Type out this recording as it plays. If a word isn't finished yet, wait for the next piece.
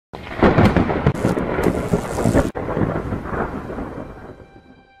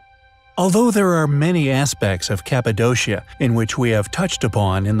Although there are many aspects of Cappadocia in which we have touched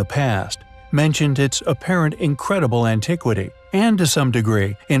upon in the past, mentioned its apparent incredible antiquity, and to some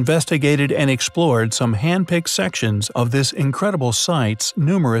degree investigated and explored some hand-picked sections of this incredible site's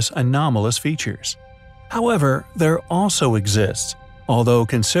numerous anomalous features. However, there also exists, although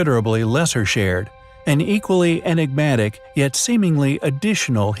considerably lesser shared, an equally enigmatic yet seemingly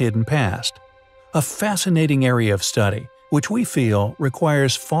additional hidden past. A fascinating area of study, which we feel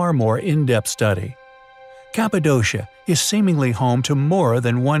requires far more in-depth study. Cappadocia is seemingly home to more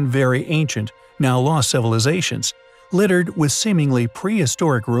than one very ancient, now lost civilizations, littered with seemingly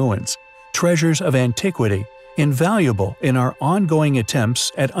prehistoric ruins, treasures of antiquity, invaluable in our ongoing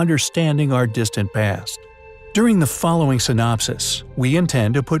attempts at understanding our distant past. During the following synopsis, we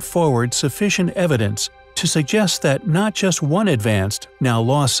intend to put forward sufficient evidence to suggest that not just one advanced, now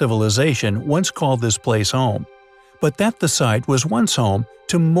lost civilization once called this place home, but that the site was once home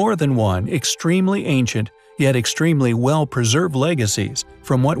to more than one extremely ancient yet extremely well-preserved legacies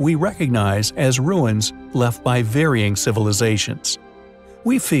from what we recognize as ruins left by varying civilizations.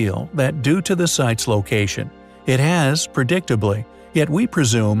 We feel that due to the site's location, it has, predictably, yet we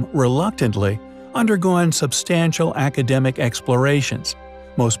presume reluctantly, undergone substantial academic explorations,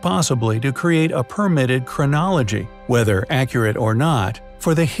 most possibly to create a permitted chronology, whether accurate or not,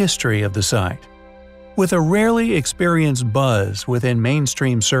 for the history of the site. With a rarely experienced buzz within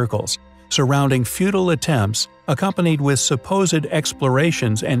mainstream circles, surrounding futile attempts accompanied with supposed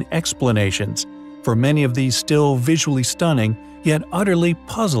explorations and explanations for many of these still visually stunning yet utterly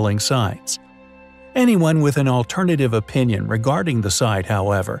puzzling sites. Anyone with an alternative opinion regarding the site,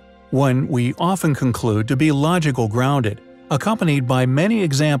 however, one we often conclude to be logical grounded, accompanied by many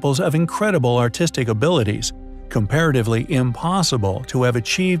examples of incredible artistic abilities, comparatively impossible to have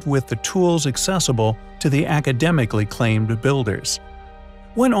achieved with the tools accessible to the academically claimed builders.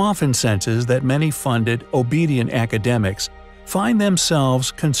 One often senses that many funded, obedient academics find themselves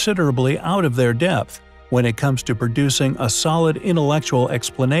considerably out of their depth when it comes to producing a solid intellectual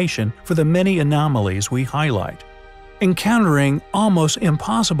explanation for the many anomalies we highlight. Encountering almost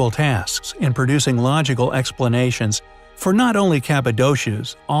impossible tasks in producing logical explanations for not only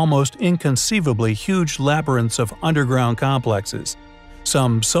Cappadocia's almost inconceivably huge labyrinths of underground complexes,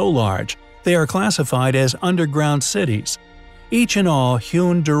 some so large they are classified as underground cities, each and all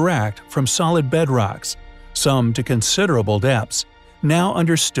hewn direct from solid bedrocks, some to considerable depths, now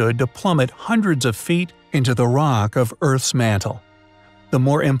understood to plummet hundreds of feet into the rock of Earth's mantle. The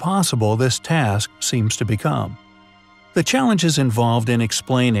more impossible this task seems to become. The challenges involved in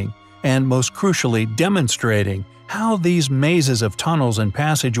explaining, and most crucially demonstrating, how these mazes of tunnels and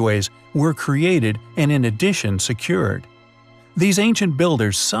passageways were created and in addition secured. These ancient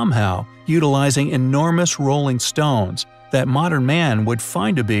builders somehow utilizing enormous rolling stones that modern man would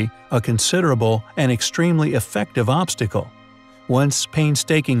find to be a considerable and extremely effective obstacle, once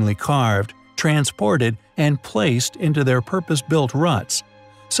painstakingly carved, transported, and placed into their purpose-built ruts,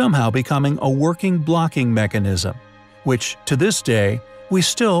 somehow becoming a working blocking mechanism, which, to this day, we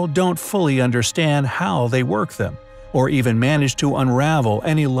still don't fully understand how they work them, or even manage to unravel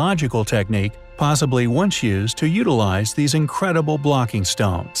any logical technique possibly once used to utilize these incredible blocking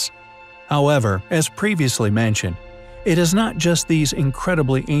stones. However, as previously mentioned, it is not just these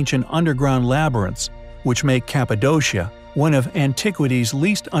incredibly ancient underground labyrinths which make Cappadocia one of antiquity's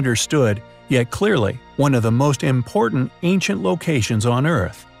least understood, yet clearly one of the most important ancient locations on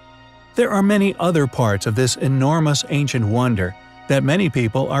Earth. There are many other parts of this enormous ancient wonder that many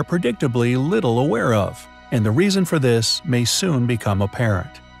people are predictably little aware of, and the reason for this may soon become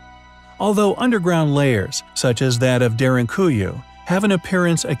apparent. Although underground layers, such as that of Derinkuyu, have an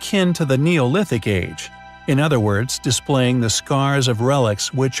appearance akin to the Neolithic age, in other words, displaying the scars of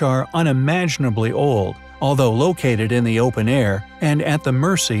relics which are unimaginably old, although located in the open air and at the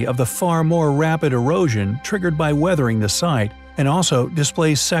mercy of the far more rapid erosion triggered by weathering the site, and also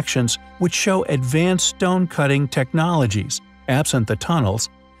displays sections which show advanced stone-cutting technologies, absent the tunnels,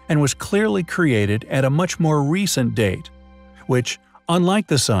 and was clearly created at a much more recent date, which, unlike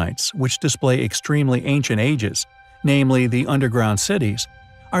the sites which display extremely ancient ages, namely the underground cities,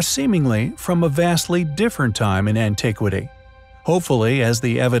 are seemingly from a vastly different time in antiquity. Hopefully, as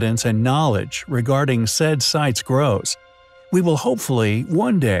the evidence and knowledge regarding said sites grows, we will hopefully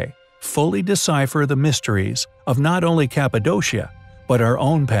one day fully decipher the mysteries of not only Cappadocia, but our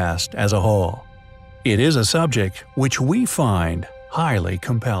own past as a whole. It is a subject which we find highly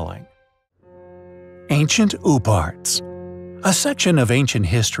compelling. Ancient Uparts. A section of ancient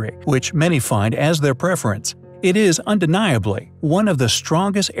history which many find as their preference It is undeniably one of the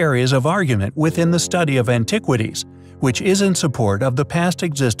strongest areas of argument within the study of antiquities, which is in support of the past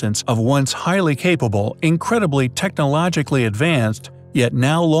existence of once highly capable, incredibly technologically advanced, yet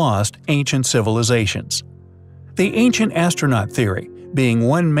now lost ancient civilizations. The ancient astronaut theory being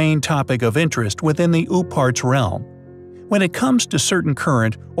one main topic of interest within the UPARTS realm. When it comes to certain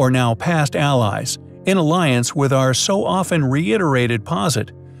current or now past allies, in alliance with our so often reiterated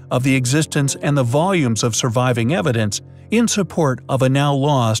posit of the existence and the volumes of surviving evidence in support of a now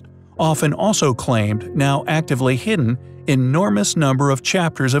lost, often also claimed, now actively hidden, enormous number of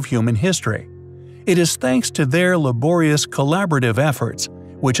chapters of human history. It is thanks to their laborious collaborative efforts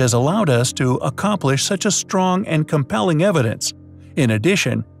which has allowed us to accomplish such a strong and compelling evidence. In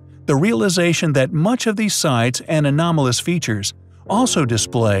addition, the realization that much of these sites and anomalous features also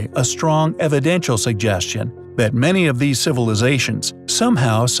display a strong evidential suggestion that many of these civilizations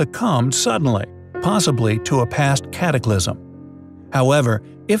somehow succumbed suddenly, possibly to a past cataclysm. However,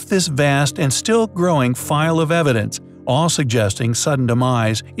 if this vast and still growing file of evidence, all suggesting sudden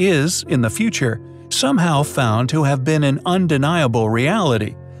demise, is, in the future, somehow found to have been an undeniable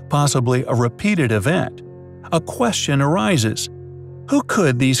reality, possibly a repeated event, a question arises: who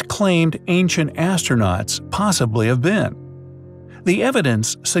could these claimed ancient astronauts possibly have been? The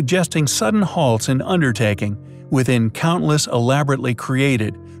evidence suggesting sudden halts in undertaking within countless elaborately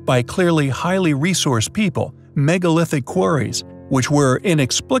created, by clearly highly resourced people, megalithic quarries, which were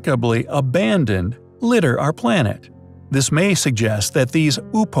inexplicably abandoned, litter our planet. This may suggest that these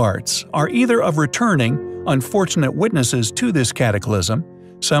UPARTS are either of returning, unfortunate witnesses to this cataclysm,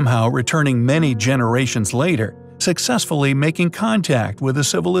 somehow returning many generations later, successfully making contact with a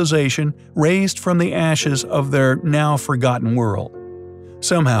civilization raised from the ashes of their now forgotten world,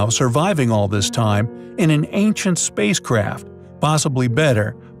 somehow surviving all this time in an ancient spacecraft, possibly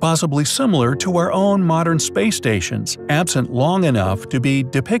better, possibly similar to our own modern space stations, absent long enough to be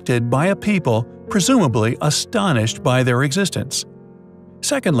depicted by a people presumably astonished by their existence.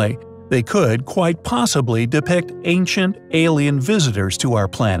 Secondly, they could quite possibly depict ancient alien visitors to our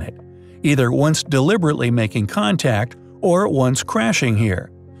planet, either once deliberately making contact or once crashing here,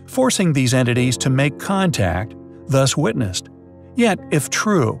 forcing these entities to make contact, thus witnessed. Yet, if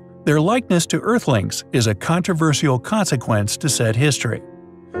true, their likeness to Earthlings is a controversial consequence to said history.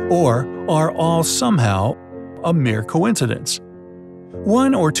 Or are all somehow a mere coincidence?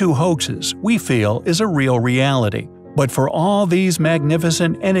 One or two hoaxes, we feel, is a real reality, but for all these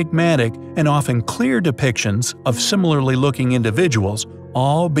magnificent, enigmatic, and often clear depictions of similarly looking individuals,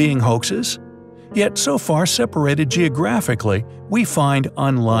 all being hoaxes? Yet so far separated geographically, we find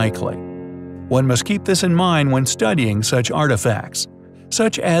unlikely. One must keep this in mind when studying such artifacts,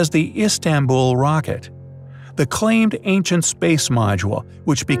 such as the Istanbul rocket, the claimed ancient space module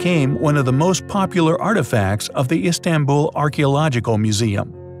which became one of the most popular artifacts of the Istanbul Archaeological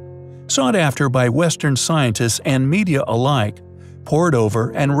Museum. Sought after by Western scientists and media alike, pored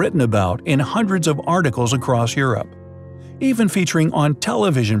over and written about in hundreds of articles across Europe, even featuring on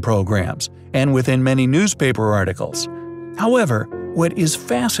television programs and within many newspaper articles. However, what is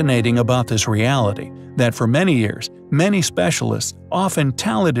fascinating about this reality, that for many years, many specialists, often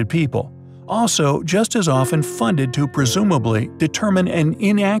talented people, also just as often funded to presumably determine an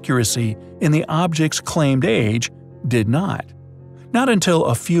inaccuracy in the object's claimed age, did not. Not until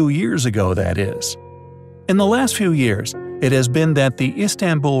a few years ago, that is. In the last few years, it has been that the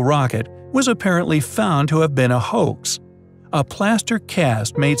Istanbul rocket was apparently found to have been a hoax, a plaster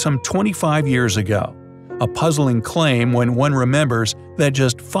cast made some 25 years ago, a puzzling claim when one remembers that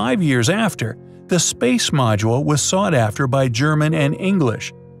just 5 years after, the space module was sought after by German and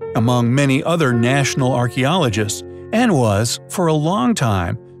English, among many other national archaeologists, and was, for a long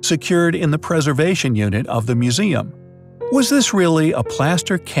time, secured in the preservation unit of the museum. Was this really a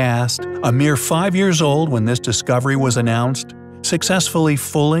plaster cast, a mere 5 years old when this discovery was announced, successfully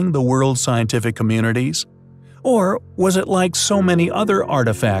fooling the world's scientific communities? Or was it like so many other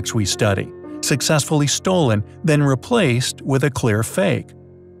artifacts we study, successfully stolen, then replaced with a clear fake?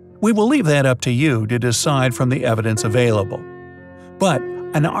 We will leave that up to you to decide from the evidence available. But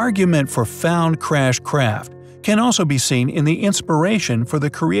an argument for found crash craft can also be seen in the inspiration for the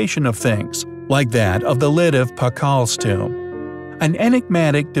creation of things, like that of the lid of Pakal's tomb. An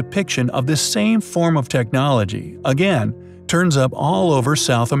enigmatic depiction of this same form of technology, again, turns up all over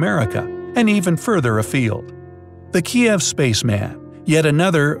South America, and even further afield. The Kiev spaceman, yet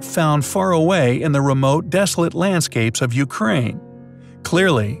another found far away in the remote, desolate landscapes of Ukraine.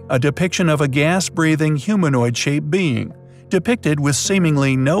 Clearly, a depiction of a gas-breathing, humanoid-shaped being, depicted with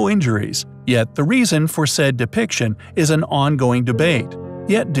seemingly no injuries, yet the reason for said depiction is an ongoing debate,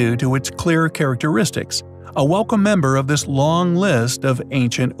 yet due to its clear characteristics, a welcome member of this long list of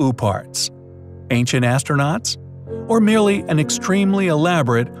ancient ooparts? Ancient astronauts? Or merely an extremely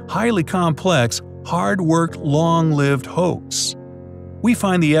elaborate, highly complex, hard-worked, long-lived hoax? We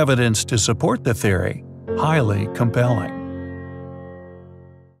find the evidence to support the theory highly compelling.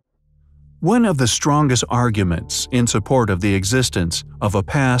 One of the strongest arguments in support of the existence of a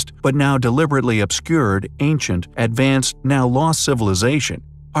past but now deliberately obscured, ancient, advanced, now lost civilization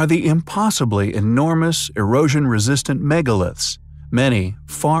are the impossibly enormous, erosion-resistant megaliths, many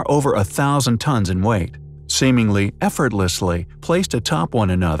far over 1,000 tons in weight, seemingly effortlessly placed atop one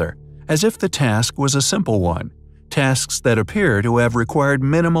another, as if the task was a simple one, tasks that appear to have required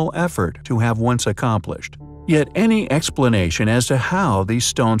minimal effort to have once accomplished. Yet any explanation as to how these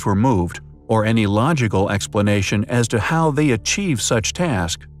stones were moved, or any logical explanation as to how they achieved such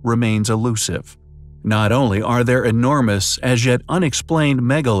task, remains elusive. Not only are there enormous, as yet unexplained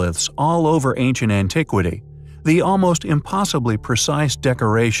megaliths all over ancient antiquity, the almost impossibly precise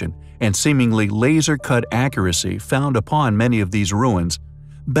decoration and seemingly laser-cut accuracy found upon many of these ruins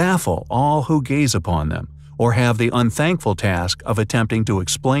baffle all who gaze upon them or have the unthankful task of attempting to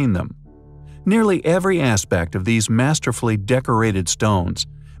explain them. Nearly every aspect of these masterfully decorated stones,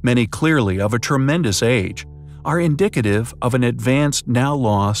 many clearly of a tremendous age, are indicative of an advanced, now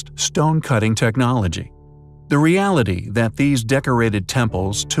lost, stone-cutting technology. The reality that these decorated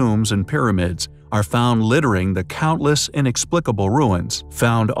temples, tombs, and pyramids are found littering the countless inexplicable ruins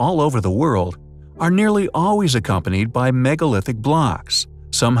found all over the world are nearly always accompanied by megalithic blocks,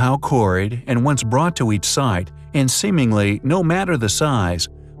 somehow quarried and once brought to each site and seemingly, no matter the size,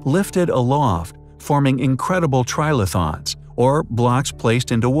 lifted aloft, forming incredible trilithons, or blocks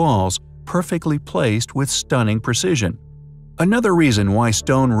placed into walls, perfectly placed with stunning precision. Another reason why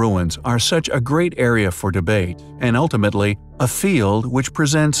stone ruins are such a great area for debate, and ultimately a field which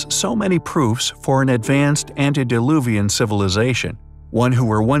presents so many proofs for an advanced antediluvian civilization, one who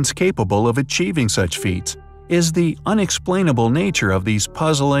were once capable of achieving such feats, is the unexplainable nature of these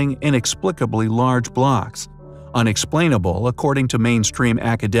puzzling, inexplicably large blocks. Unexplainable according to mainstream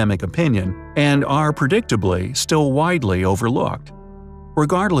academic opinion, and are predictably still widely overlooked.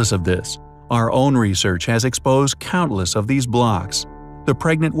 Regardless of this, our own research has exposed countless of these blocks. The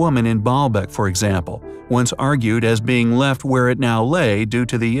pregnant woman in Baalbek, for example, once argued as being left where it now lay due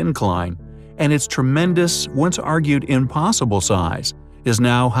to the incline, and its tremendous, once argued impossible size, is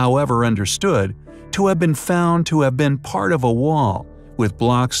now, however, understood to have been found to have been part of a wall, with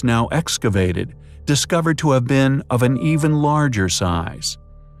blocks now excavated, discovered to have been of an even larger size.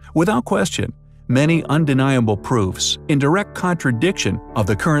 Without question, many undeniable proofs in direct contradiction of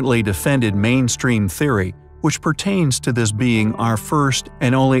the currently defended mainstream theory which pertains to this being our first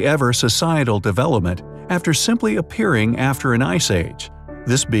and only ever societal development after simply appearing after an ice age,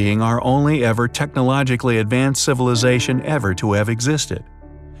 this being our only ever technologically advanced civilization ever to have existed.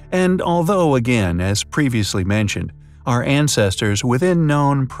 And although, again, as previously mentioned, our ancestors within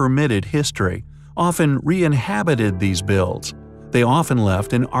known permitted history often re-inhabited these builds, they often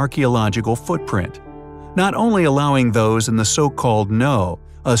left an archaeological footprint, not only allowing those in the so-called know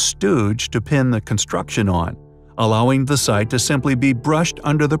a stooge to pin the construction on, allowing the site to simply be brushed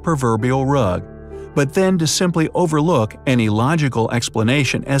under the proverbial rug, but then to simply overlook any logical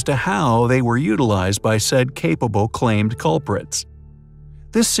explanation as to how they were utilized by said capable claimed culprits.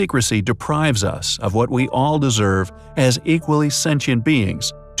 This secrecy deprives us of what we all deserve as equally sentient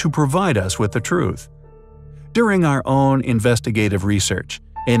beings to provide us with the truth. During our own investigative research,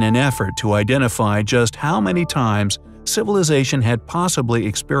 in an effort to identify just how many times civilization had possibly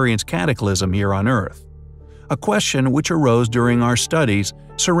experienced cataclysm here on Earth, a question which arose during our studies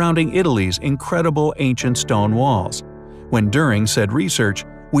surrounding Italy's incredible ancient stone walls, when during said research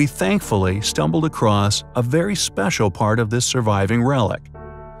we thankfully stumbled across a very special part of this surviving relic.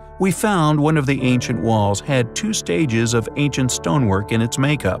 We found one of the ancient walls had two stages of ancient stonework in its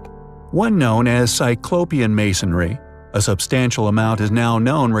makeup, one known as Cyclopean masonry. A substantial amount is now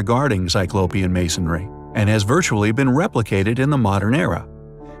known regarding Cyclopean masonry, and has virtually been replicated in the modern era.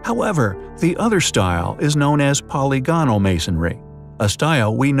 However, the other style is known as polygonal masonry, a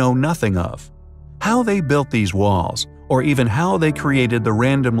style we know nothing of. How they built these walls, or even how they created the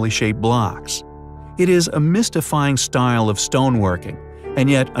randomly shaped blocks. It is a mystifying style of stoneworking, and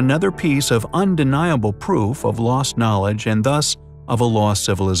yet another piece of undeniable proof of lost knowledge and thus of a lost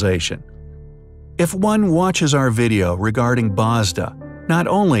civilization. If one watches our video regarding Bosda, not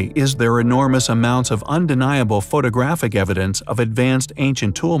only is there enormous amounts of undeniable photographic evidence of advanced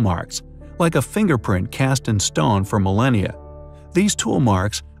ancient tool marks, like a fingerprint cast in stone for millennia, these tool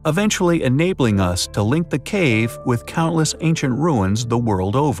marks eventually enabling us to link the cave with countless ancient ruins the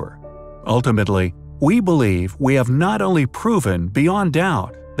world over. Ultimately, We believe we have not only proven beyond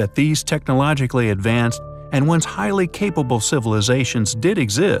doubt that these technologically advanced and once highly capable civilizations did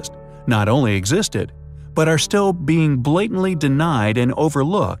exist, not only existed, but are still being blatantly denied and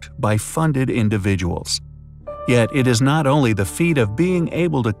overlooked by funded individuals. Yet it is not only the feat of being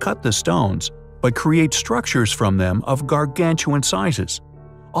able to cut the stones, but create structures from them of gargantuan sizes,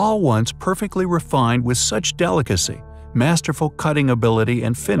 all once perfectly refined with such delicacy, masterful cutting ability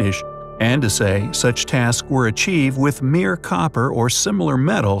and finish, and to say such tasks were achieved with mere copper or similar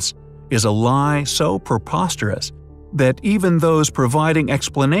metals is a lie so preposterous that even those providing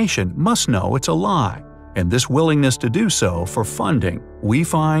explanation must know it's a lie, and this willingness to do so for funding we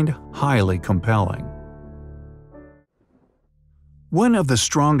find highly compelling. One of the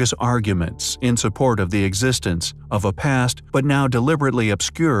strongest arguments in support of the existence of a past but now deliberately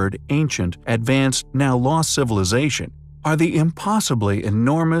obscured, ancient, advanced, now lost civilization are the impossibly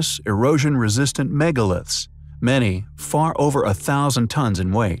enormous, erosion-resistant megaliths, many far over 1,000 tons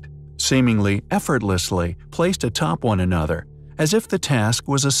in weight, seemingly effortlessly placed atop one another, as if the task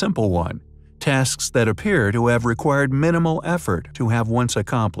was a simple one, tasks that appear to have required minimal effort to have once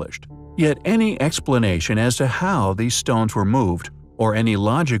accomplished. Yet any explanation as to how these stones were moved, or any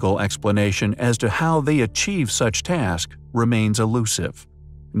logical explanation as to how they achieved such task, remains elusive.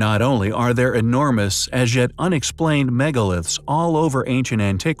 Not only are there enormous, as yet unexplained megaliths all over ancient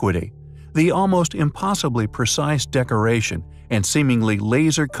antiquity, the almost impossibly precise decoration and seemingly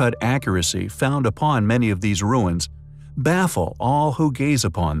laser-cut accuracy found upon many of these ruins baffle all who gaze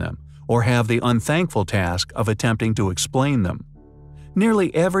upon them or have the unthankful task of attempting to explain them.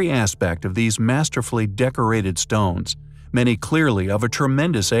 Nearly every aspect of these masterfully decorated stones, many clearly of a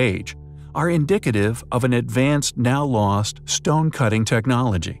tremendous age, are indicative of an advanced, now lost, stone-cutting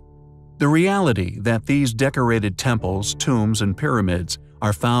technology. The reality that these decorated temples, tombs, and pyramids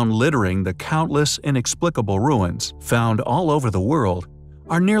are found littering the countless inexplicable ruins found all over the world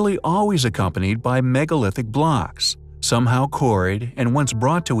are nearly always accompanied by megalithic blocks, somehow quarried and once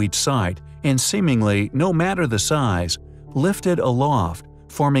brought to each site and seemingly, no matter the size, lifted aloft,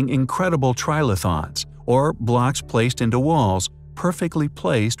 forming incredible trilithons, or blocks placed into walls, perfectly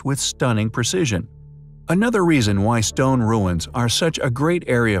placed with stunning precision. Another reason why stone ruins are such a great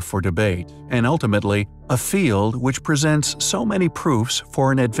area for debate, and ultimately a field which presents so many proofs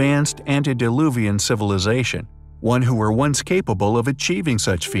for an advanced antediluvian civilization, one who were once capable of achieving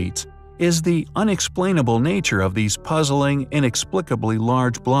such feats, is the unexplainable nature of these puzzling, inexplicably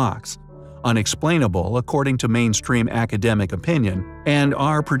large blocks. Unexplainable according to mainstream academic opinion, and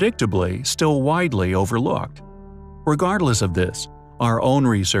are predictably still widely overlooked. Regardless of this, our own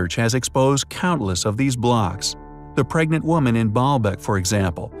research has exposed countless of these blocks. The pregnant woman in Baalbek, for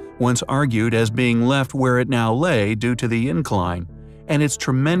example, once argued as being left where it now lay due to the incline, and its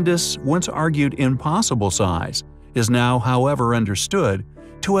tremendous, once argued impossible size, is now, however, understood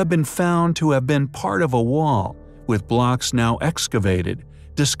to have been found to have been part of a wall, with blocks now excavated,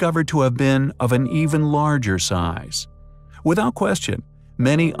 discovered to have been of an even larger size. Without question,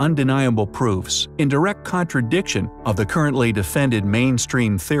 many undeniable proofs in direct contradiction of the currently defended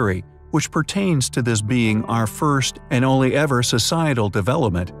mainstream theory which pertains to this being our first and only ever societal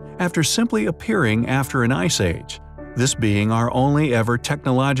development after simply appearing after an ice age, this being our only ever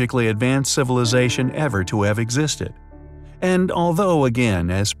technologically advanced civilization ever to have existed. And although, again,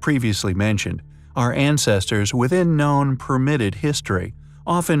 as previously mentioned, our ancestors within known permitted history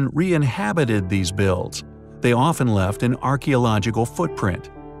often re-inhabited these builds, they often left an archaeological footprint,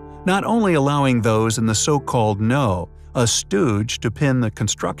 not only allowing those in the so-called know a stooge to pin the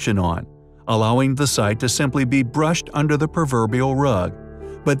construction on, allowing the site to simply be brushed under the proverbial rug,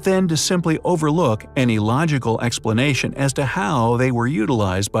 but then to simply overlook any logical explanation as to how they were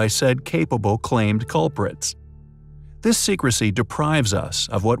utilized by said capable claimed culprits. This secrecy deprives us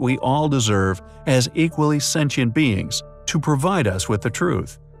of what we all deserve as equally sentient beings to provide us with the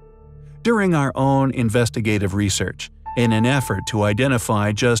truth. During our own investigative research, in an effort to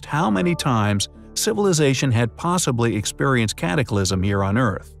identify just how many times civilization had possibly experienced cataclysm here on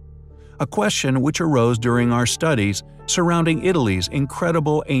Earth, a question which arose during our studies surrounding Italy's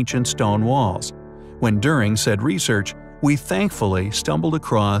incredible ancient stone walls, when during said research we thankfully stumbled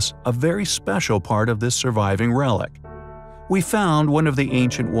across a very special part of this surviving relic. We found one of the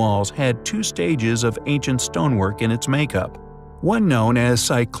ancient walls had two stages of ancient stonework in its makeup, one known as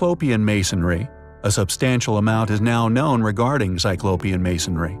Cyclopean masonry. A substantial amount is now known regarding Cyclopean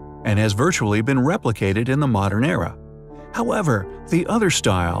masonry, and has virtually been replicated in the modern era. However, the other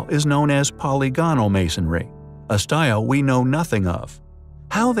style is known as polygonal masonry, a style we know nothing of.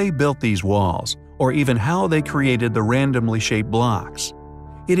 How they built these walls, or even how they created the randomly shaped blocks,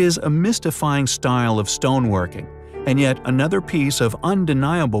 It is a mystifying style of stoneworking, and yet another piece of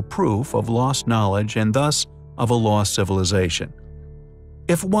undeniable proof of lost knowledge and thus of a lost civilization.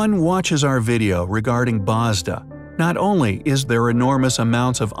 If one watches our video regarding Bosda, not only is there enormous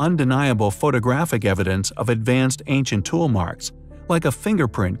amounts of undeniable photographic evidence of advanced ancient tool marks, like a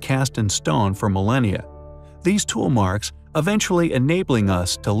fingerprint cast in stone for millennia, these tool marks eventually enabling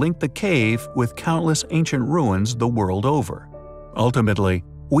us to link the cave with countless ancient ruins the world over. Ultimately,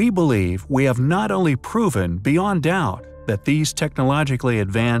 we believe we have not only proven beyond doubt that these technologically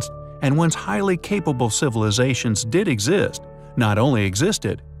advanced and once highly capable civilizations did exist, not only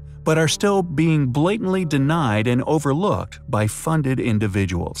existed, but are still being blatantly denied and overlooked by funded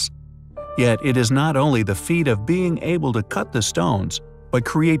individuals. Yet it is not only the feat of being able to cut the stones, but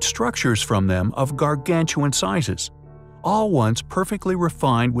create structures from them of gargantuan sizes, all once perfectly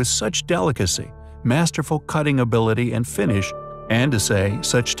refined with such delicacy, masterful cutting ability and finish, and to say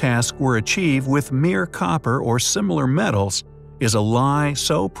such tasks were achieved with mere copper or similar metals is a lie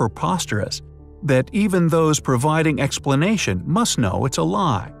so preposterous that even those providing explanation must know it's a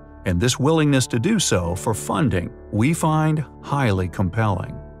lie, and this willingness to do so for funding we find highly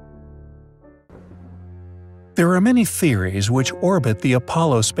compelling. There are many theories which orbit the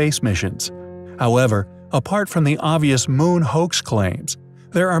Apollo space missions. However, apart from the obvious moon hoax claims,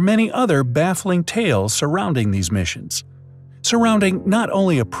 there are many other baffling tales surrounding these missions. Surrounding not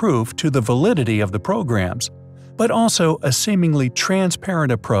only a proof to the validity of the programs, but also a seemingly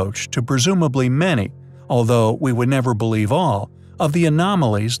transparent approach to presumably many, although we would never believe all, of the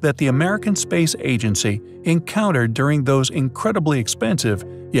anomalies that the American Space Agency encountered during those incredibly expensive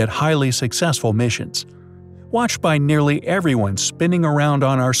yet highly successful missions, watched by nearly everyone spinning around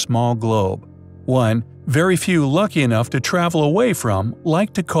on our small globe. One, very few lucky enough to travel away from,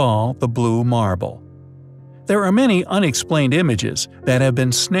 like to call the blue marble. There are many unexplained images that have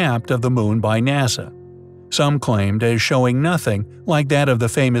been snapped of the moon by NASA. Some claimed as showing nothing like that of the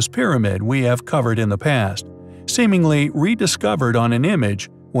famous pyramid we have covered in the past, seemingly rediscovered on an image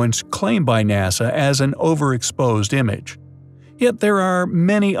once claimed by NASA as an overexposed image. Yet there are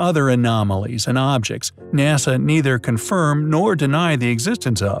many other anomalies and objects NASA neither confirm nor deny the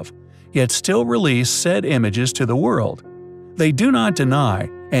existence of, yet still release said images to the world. They do not deny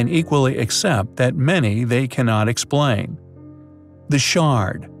and equally accept that many they cannot explain. The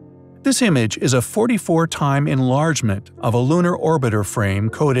Shard. This image is a 44-time enlargement of a lunar orbiter frame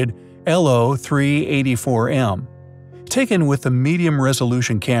coded LO384M, taken with a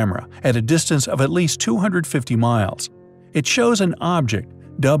medium-resolution camera at a distance of at least 250 miles. It shows an object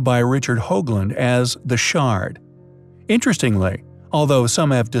dubbed by Richard Hoagland as the Shard. Interestingly, although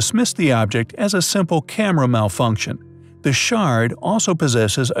some have dismissed the object as a simple camera malfunction, the Shard also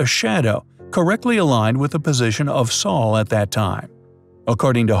possesses a shadow correctly aligned with the position of Sol at that time.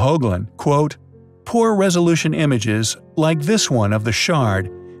 According to Hoagland, quote, "Poor resolution images like this one of the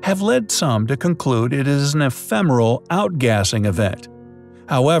Shard have led some to conclude it is an ephemeral outgassing event.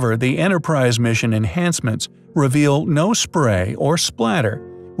 However, the Enterprise mission enhancements reveal no spray or splatter,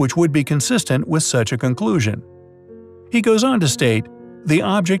 which would be consistent with such a conclusion." He goes on to state, "The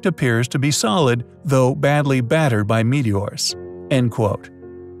object appears to be solid, though badly battered by meteors." End quote.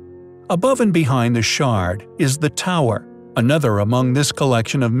 Above and behind the Shard is the Tower, another among this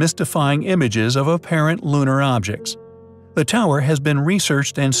collection of mystifying images of apparent lunar objects. The tower has been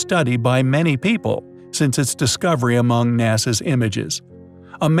researched and studied by many people since its discovery among NASA's images.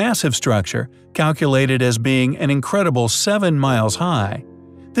 A massive structure, calculated as being an incredible 7 miles high,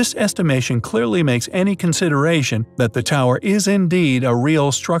 this estimation clearly makes any consideration that the tower is indeed a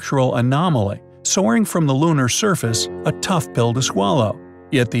real structural anomaly, soaring from the lunar surface, a tough pill to swallow.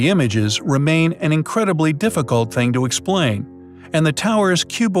 Yet the images remain an incredibly difficult thing to explain, and the tower's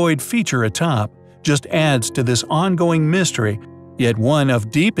cuboid feature atop just adds to this ongoing mystery, yet one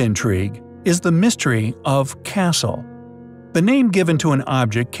of deep intrigue, is the mystery of Castle. The name given to an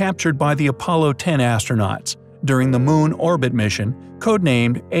object captured by the Apollo 10 astronauts during the Moon orbit mission,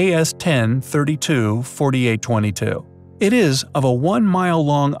 codenamed AS-10-32-4822. It is of a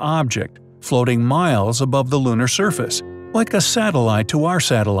 1-mile-long object floating miles above the lunar surface, like a satellite to our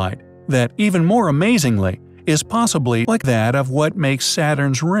satellite, that, even more amazingly, is possibly like that of what makes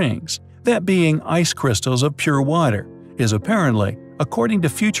Saturn's rings, that being ice crystals of pure water, is apparently, according to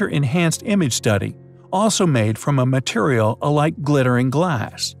future enhanced image study, also made from a material alike glittering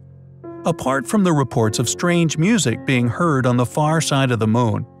glass. Apart from the reports of strange music being heard on the far side of the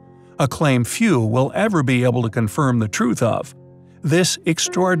moon, a claim few will ever be able to confirm the truth of, this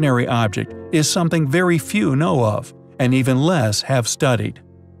extraordinary object is something very few know of, and even less have studied.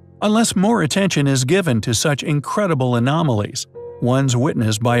 Unless more attention is given to such incredible anomalies, ones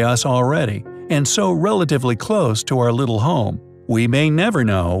witnessed by us already, and so relatively close to our little home, we may never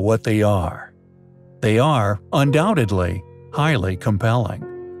know what they are. They are, undoubtedly, highly compelling.